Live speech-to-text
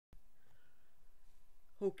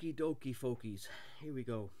Okie dokie folkies, here we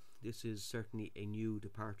go. This is certainly a new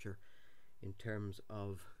departure in terms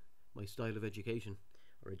of my style of education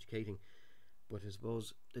or educating, but I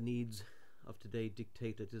suppose the needs of today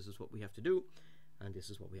dictate that this is what we have to do and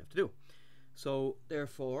this is what we have to do. So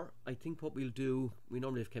therefore I think what we'll do, we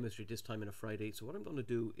normally have chemistry this time on a Friday, so what I'm going to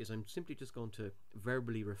do is I'm simply just going to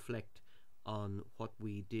verbally reflect on what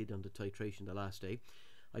we did on the titration the last day.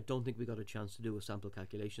 I don't think we got a chance to do a sample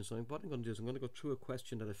calculation, so what I'm going to do is I'm going to go through a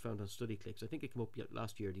question that I found on StudyClicks. I think it came up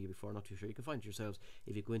last year or the year before, not too sure. You can find it yourselves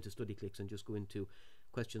if you go into StudyClicks and just go into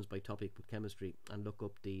questions by topic with chemistry and look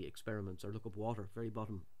up the experiments, or look up water, very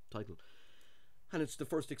bottom title. And it's the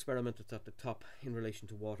first experiment that's at the top in relation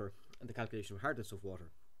to water and the calculation of hardness of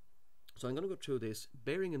water. So I'm going to go through this,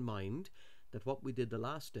 bearing in mind that what we did the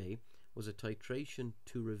last day was a titration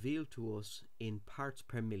to reveal to us in parts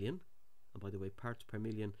per million. And by the way, parts per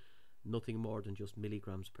million, nothing more than just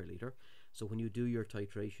milligrams per litre. So when you do your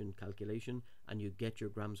titration calculation and you get your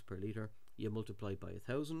grams per litre, you multiply by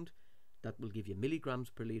 1000. That will give you milligrams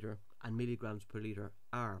per litre, and milligrams per litre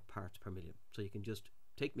are parts per million. So you can just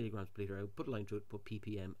take milligrams per litre out, put a line through it, put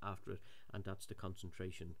ppm after it, and that's the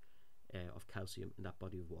concentration of calcium in that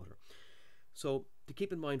body of water. So to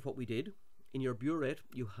keep in mind what we did, in your burette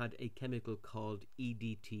you had a chemical called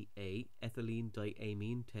EDTA, ethylene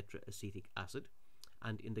diamine tetraacetic acid,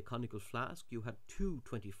 and in the conical flask you had two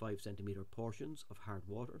 25 centimeter portions of hard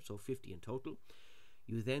water, so 50 in total.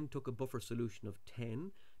 You then took a buffer solution of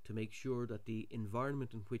 10 to make sure that the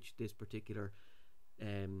environment in which this particular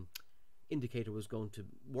indicator was going to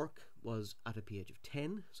work was at a pH of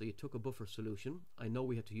 10, so you took a buffer solution. I know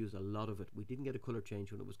we had to use a lot of it. We didn't get a colour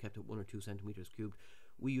change when it was kept at 1 or 2 centimeters cubed.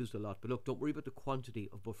 We used a lot, but look, don't worry about the quantity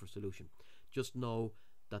of buffer solution. Just know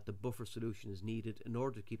that the buffer solution is needed in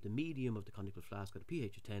order to keep the medium of the conical flask at a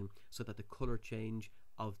pH of 10, so that the colour change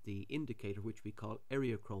of the indicator, which we call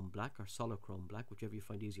areochrome black or solochrome black, whichever you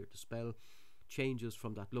find easier to spell, changes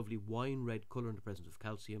from that lovely wine red colour in the presence of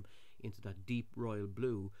calcium into that deep royal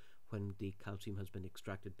blue when the calcium has been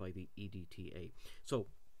extracted by the EDTA. So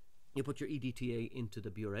you put your EDTA into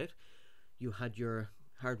the burette, you had your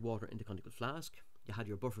hard water in the conical flask, you had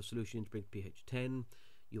your buffer solution to bring pH 10,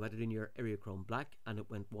 you added in your areochrome black, and it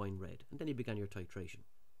went wine red, and then you began your titration.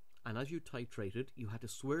 And as you titrated, you had to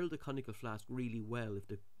swirl the conical flask really well if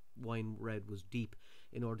the wine red was deep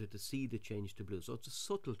in order to see the change to blue. So it's a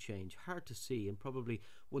subtle change, hard to see, and probably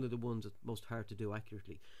one of the ones that's most hard to do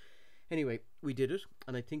accurately. Anyway, we did it,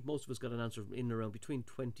 and I think most of us got an answer in and around between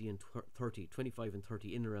 20 and 30, 25 and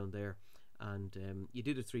 30, in and around there. And you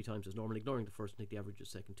did it 3 times as normal, ignoring the first, and take the average of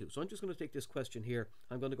second too. So I'm just going to take this question here.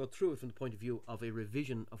 I'm going to go through it from the point of view of a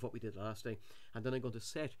revision of what we did last day, and then I'm going to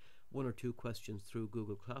set 1 or 2 questions through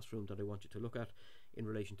Google Classroom that I want you to look at in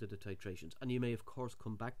relation to the titrations. And you may of course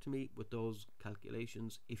come back to me with those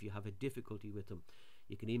calculations if you have a difficulty with them.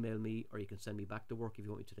 You can email me, or you can send me back the work if you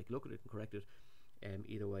want me to take a look at it and correct it.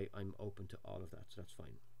 Either way, I'm open to all of that, so that's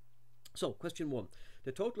fine. So question 1,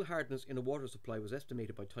 the total hardness in a water supply was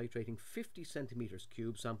estimated by titrating 50 centimeters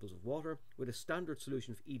cubed samples of water with a standard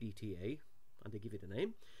solution of EDTA, and they give you the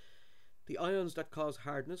name. The ions that cause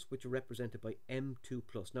hardness, which are represented by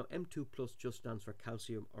M2+. Now M2+ just stands for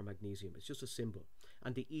calcium or magnesium, it's just a symbol.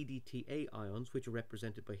 And the EDTA ions, which are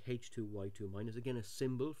represented by H2Y2-, again a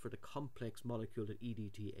symbol for the complex molecule that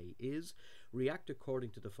EDTA is, react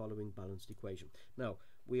according to the following balanced equation. Now,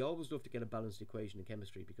 we always love to get a balanced equation in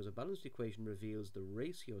chemistry, because a balanced equation reveals the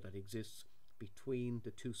ratio that exists between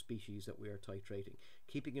the 2 species that we are titrating.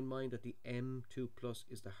 Keeping in mind that the M2+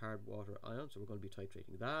 is the hard water ion, so we're going to be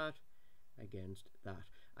titrating that against that,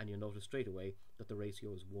 and you'll notice straight away that the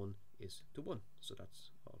ratio is 1:1, so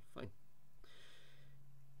that's all fine.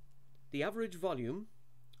 The average volume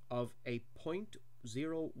of a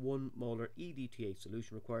 0.01 molar EDTA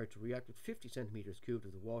solution required to react with 50 centimeters cubed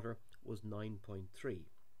of the water was 9.3.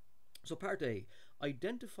 So part A,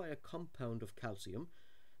 identify a compound of calcium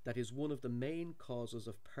that is one of the main causes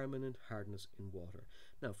of permanent hardness in water.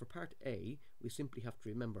 Now for part A, we simply have to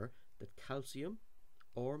remember that calcium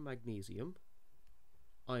or magnesium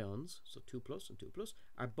ions, so 2+ and 2+,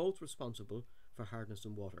 are both responsible for hardness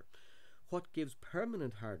in water. What gives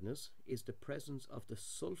permanent hardness is the presence of the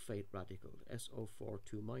sulfate radical, SO4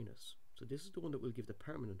 2-. So this is the one that will give the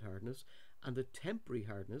permanent hardness, and the temporary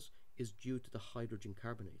hardness is due to the hydrogen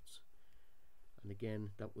carbonates. And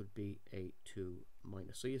again, that would be a 2-.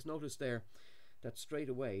 So you notice there that straight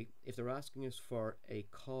away, if they're asking us for a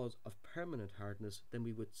cause of permanent hardness, then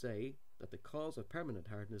we would say that the cause of permanent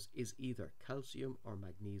hardness is either calcium or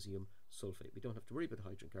magnesium sulfate. We don't have to worry about the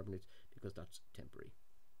hydrogen carbonates because that's temporary.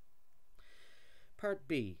 Part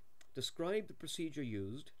B, Describe the procedure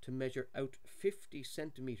used to measure out 50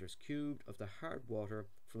 centimeters cubed of the hard water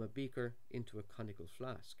from a beaker into a conical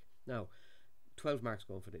flask. Now, 12 marks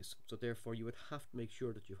going for this, so therefore you would have to make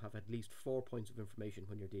sure that you have at least 4 points of information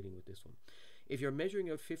when you're dealing with this one. If you're measuring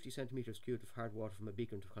out 50 centimeters cubed of hard water from a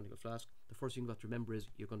beaker into a conical flask, the first thing you've got to remember is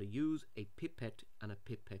you're going to use a pipette and a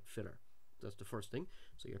pipette filler. That's the first thing.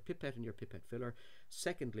 So your pipette and your pipette filler.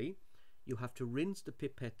 Secondly, you have to rinse the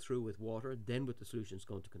pipette through with water, then with the solution it's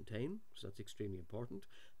going to contain. So that's extremely important.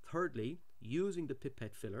 Thirdly, using the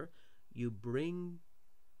pipette filler, you bring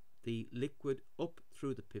the liquid up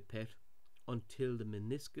through the pipette until the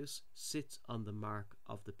meniscus sits on the mark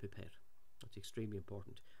of the pipette. That's extremely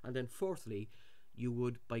important. And then fourthly, you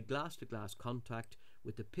would, by glass to glass contact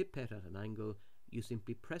with the pipette at an angle, you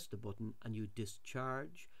simply press the button and you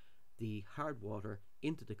discharge the hard water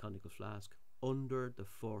into the conical flask under the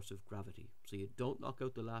force of gravity. So you don't knock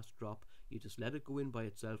out the last drop, you just let it go in by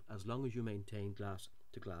itself as long as you maintain glass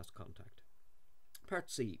to glass contact. Part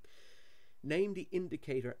C. Name the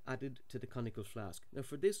indicator added to the conical flask. Now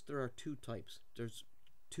for this there are two types. There's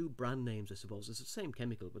two brand names, I suppose. It's the same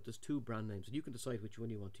chemical, but there's two brand names and you can decide which one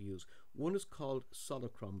you want to use. One is called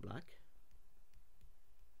Solochrome Black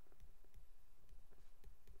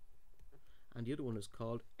and the other one is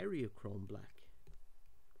called Eriochrome Black.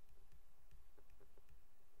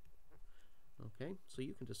 Okay, so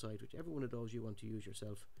you can decide whichever one of those you want to use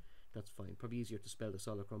yourself. That's fine. Probably easier to spell the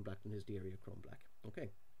Solochrome Black than is the Eriochrome Black.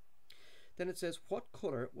 Okay. Then it says, what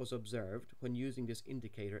colour was observed when using this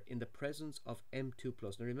indicator in the presence of M2+.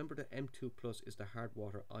 Now remember that M2+ is the hard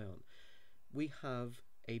water ion. We have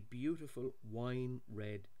a beautiful wine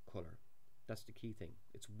red colour. That's the key thing.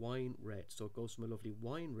 It's wine red. So it goes from a lovely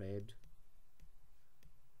wine red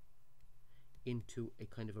into a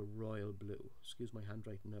kind of a royal blue. Excuse my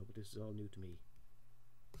handwriting now, but this is all new to me.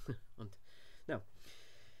 Now,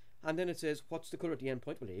 and then it says, what's the colour at the end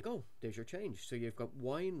point? Well, there you go. There's your change. So you've got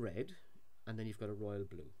wine red, and then you've got a royal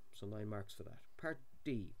blue. So 9 marks for that. Part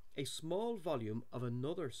D. A small volume of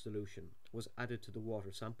another solution was added to the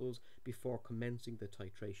water samples before commencing the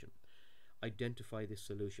titration. Identify this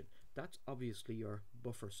solution. That's obviously your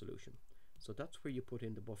buffer solution. So that's where you put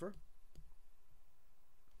in the buffer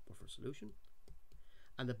solution.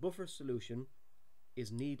 And the buffer solution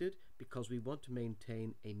is needed because we want to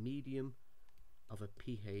maintain a medium of a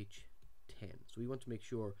pH 10. So we want to make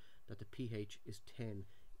sure that the pH is 10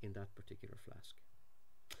 in that particular flask.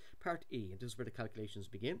 Part E, and this is where the calculations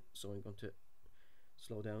begin, so I'm going to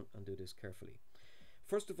slow down and do this carefully.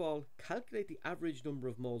 First of all, calculate the average number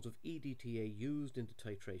of moles of EDTA used in the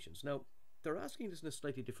titrations. Now, they're asking this in a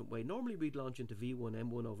slightly different way. Normally we'd launch into V1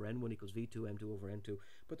 M1 over N1 equals V2 M2 over N2,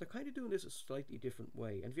 but they're kind of doing this a slightly different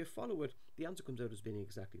way. And if you follow it, the answer comes out as being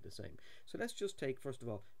exactly the same. So let's just take, first of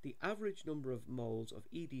all, the average number of moles of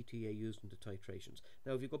EDTA used in the titrations.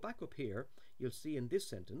 Now, if you go back up here, you'll see in this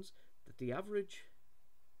sentence that the average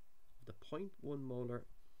of the 0.01 molar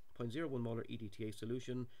EDTA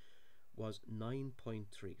solution was 9.3.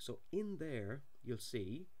 So in there, you'll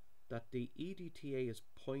see that the EDTA is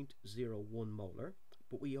 0.01 molar,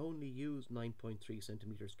 but we only use 9.3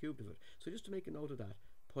 centimeters cubed of it. So just to make a note of that,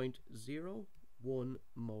 0.01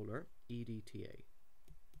 molar EDTA.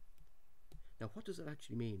 Now what does that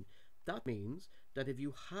actually mean? That means that if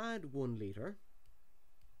you had 1 litre,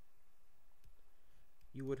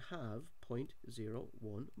 you would have 0.01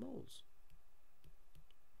 moles.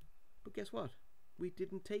 But guess what? We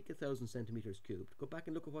didn't take 1,000 centimeters cubed. Go back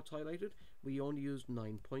and look at what's highlighted. We only used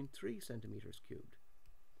 9.3 centimeters cubed.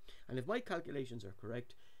 And if my calculations are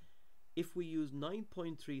correct, if we use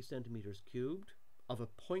 9.3 centimeters cubed of a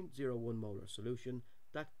 0.01 molar solution,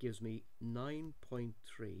 that gives me 9.3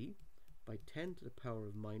 by 10 to the power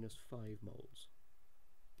of minus 5 moles.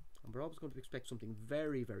 And we're always going to expect something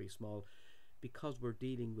very, very small because we're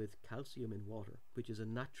dealing with calcium in water, which is a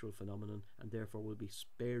natural phenomenon and therefore will be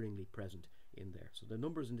sparingly present in there. So the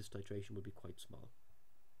numbers in this titration will be quite small.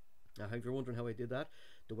 Now, if you're wondering how I did that,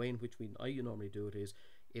 the way in which I normally do it is,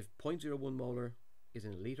 if 0.01 molar is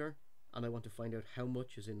in a litre and I want to find out how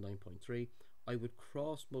much is in 9.3, I would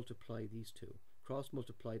cross multiply these two. Cross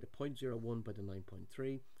multiply the 0.01 by the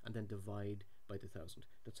 9.3 and then divide by the 1,000.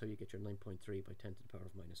 That's how you get your 9.3 by 10 to the power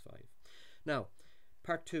of minus 5. Now,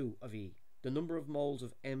 part 2 of E. The number of moles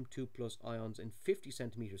of M2 plus ions in 50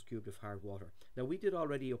 centimeters cubed of hard water. Now we did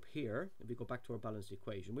already up here, if we go back to our balanced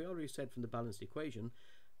equation, we already said from the balanced equation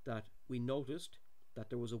that we noticed that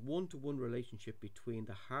there was a one-to-one relationship between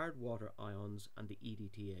the hard water ions and the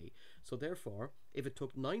EDTA. So therefore, if it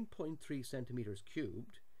took 9.3 centimeters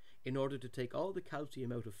cubed in order to take all the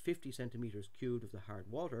calcium out of 50 centimeters cubed of the hard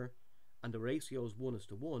water, and the ratio is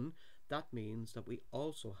 1:1, that means that we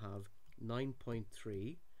also have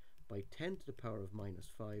 9.3 by 10 to the power of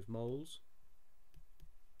minus 5 moles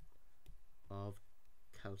of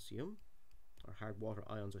calcium, or hard water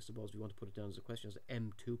ions, I suppose we want to put it down as a question, as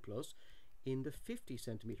M2 plus, in the 50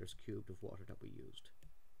 centimeters cubed of water that we used.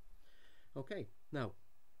 Okay, now,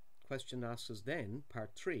 question asks us then,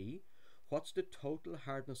 part 3, what's the total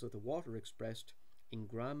hardness of the water expressed in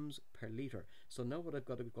grams per litre? So now what I've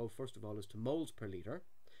got to go first of all is to moles per litre,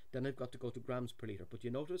 then I've got to go to grams per litre. But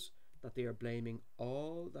you notice that they are blaming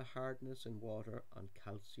all the hardness in water on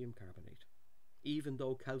calcium carbonate. Even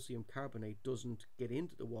though calcium carbonate doesn't get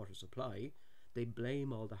into the water supply, they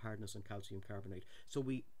blame all the hardness on calcium carbonate. So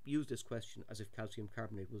we use this question as if calcium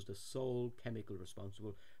carbonate was the sole chemical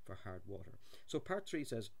responsible for hard water. So part 3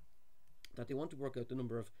 says that they want to work out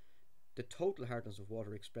the total hardness of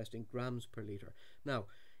water expressed in grams per litre. Now,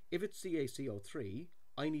 if it's CaCO3,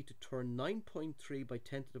 I need to turn 9.3 by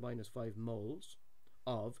 10 to the minus 5 moles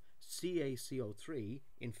of CaCO3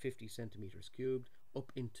 in 50 centimeters cubed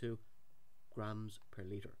up into grams per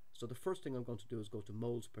litre. So the first thing I'm going to do is go to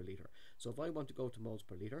moles per litre. So if I want to go to moles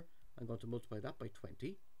per litre, I'm going to multiply that by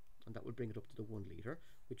 20, and that will bring it up to the 1 litre,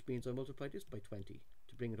 which means I multiply this by 20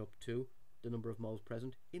 to bring it up to the number of moles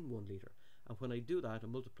present in 1 litre. And when I do that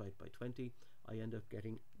and multiply it by 20, I end up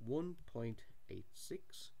getting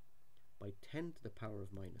 1.86 by 10 to the power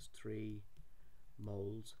of minus 3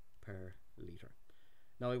 moles per litre.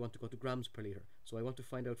 Now I want to go to grams per litre. So I want to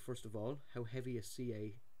find out first of all how heavy is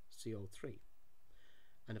CaCO3.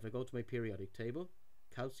 And if I go to my periodic table,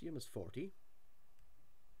 calcium is 40,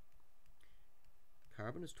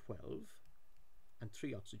 carbon is 12, and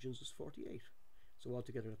 3 oxygens is 48. So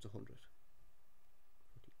altogether that's 100.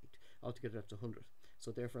 48. Altogether that's 100.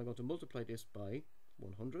 So therefore I'm going to multiply this by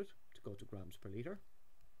 100 to go to grams per litre.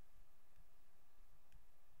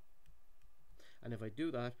 And if I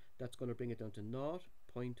do that, that's going to bring it down to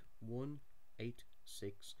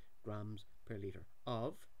 0.186 grams per litre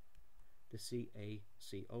of the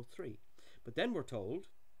CaCO3. But then we're told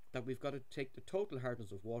that we've got to take the total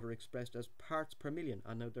hardness of water expressed as parts per million.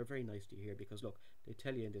 And now they're very nice to hear, because look, they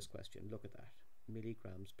tell you in this question, look at that,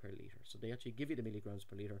 milligrams per litre. So they actually give you the milligrams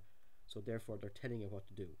per litre, so therefore they're telling you what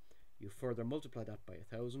to do. You further multiply that by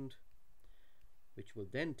 1,000, which will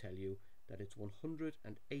then tell you that it's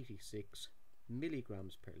 186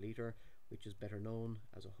 milligrams per litre, which is better known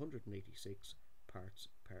as 186 parts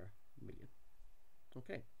per million.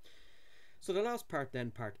 Okay. So the last part then,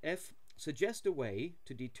 part F, suggest a way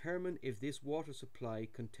to determine if this water supply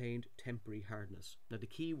contained temporary hardness. Now the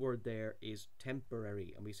key word there is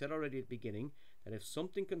temporary, and we said already at the beginning that if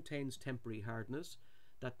something contains temporary hardness,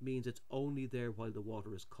 that means it's only there while the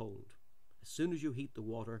water is cold. As soon as you heat the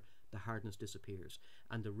water, the hardness disappears.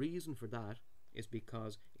 And the reason for that is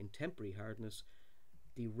because in temporary hardness,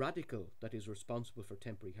 the radical that is responsible for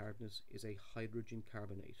temporary hardness is a hydrogen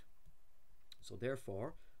carbonate. So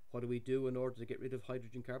therefore, what do we do in order to get rid of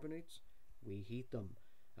hydrogen carbonates? We heat them.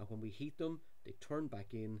 And when we heat them, they turn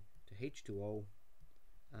back in to H2O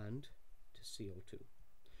and to CO2.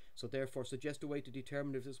 So therefore, suggest a way to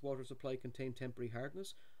determine if this water supply contained temporary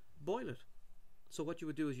hardness. Boil it. So what you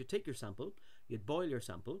would do is you take your sample, you'd boil your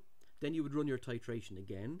sample, then you would run your titration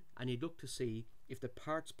again, and you'd look to see if the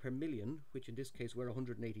parts per million, which in this case were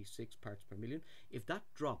 186 parts per million, if that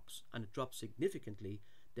drops, and it drops significantly,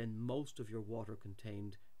 then most of your water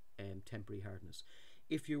contained temporary hardness.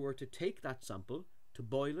 If you were to take that sample, to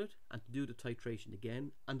boil it and to do the titration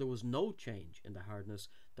again, and there was no change in the hardness,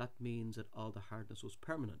 that means that all the hardness was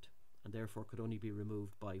permanent and therefore could only be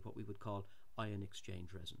removed by what we would call ion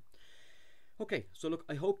exchange resin. Okay, so look,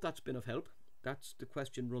 I hope that's been of help. That's the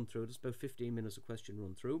question run through. It's about 15 minutes of question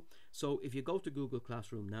run through. So if you go to Google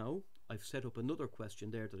Classroom now, I've set up another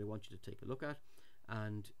question there that I want you to take a look at.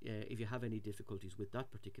 And if you have any difficulties with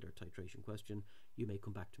that particular titration question, you may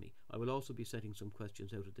come back to me. I will also be setting some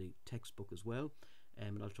questions out of the textbook as well,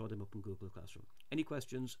 and I'll throw them up in Google Classroom. Any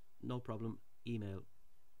questions, no problem, email.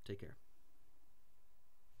 Take care.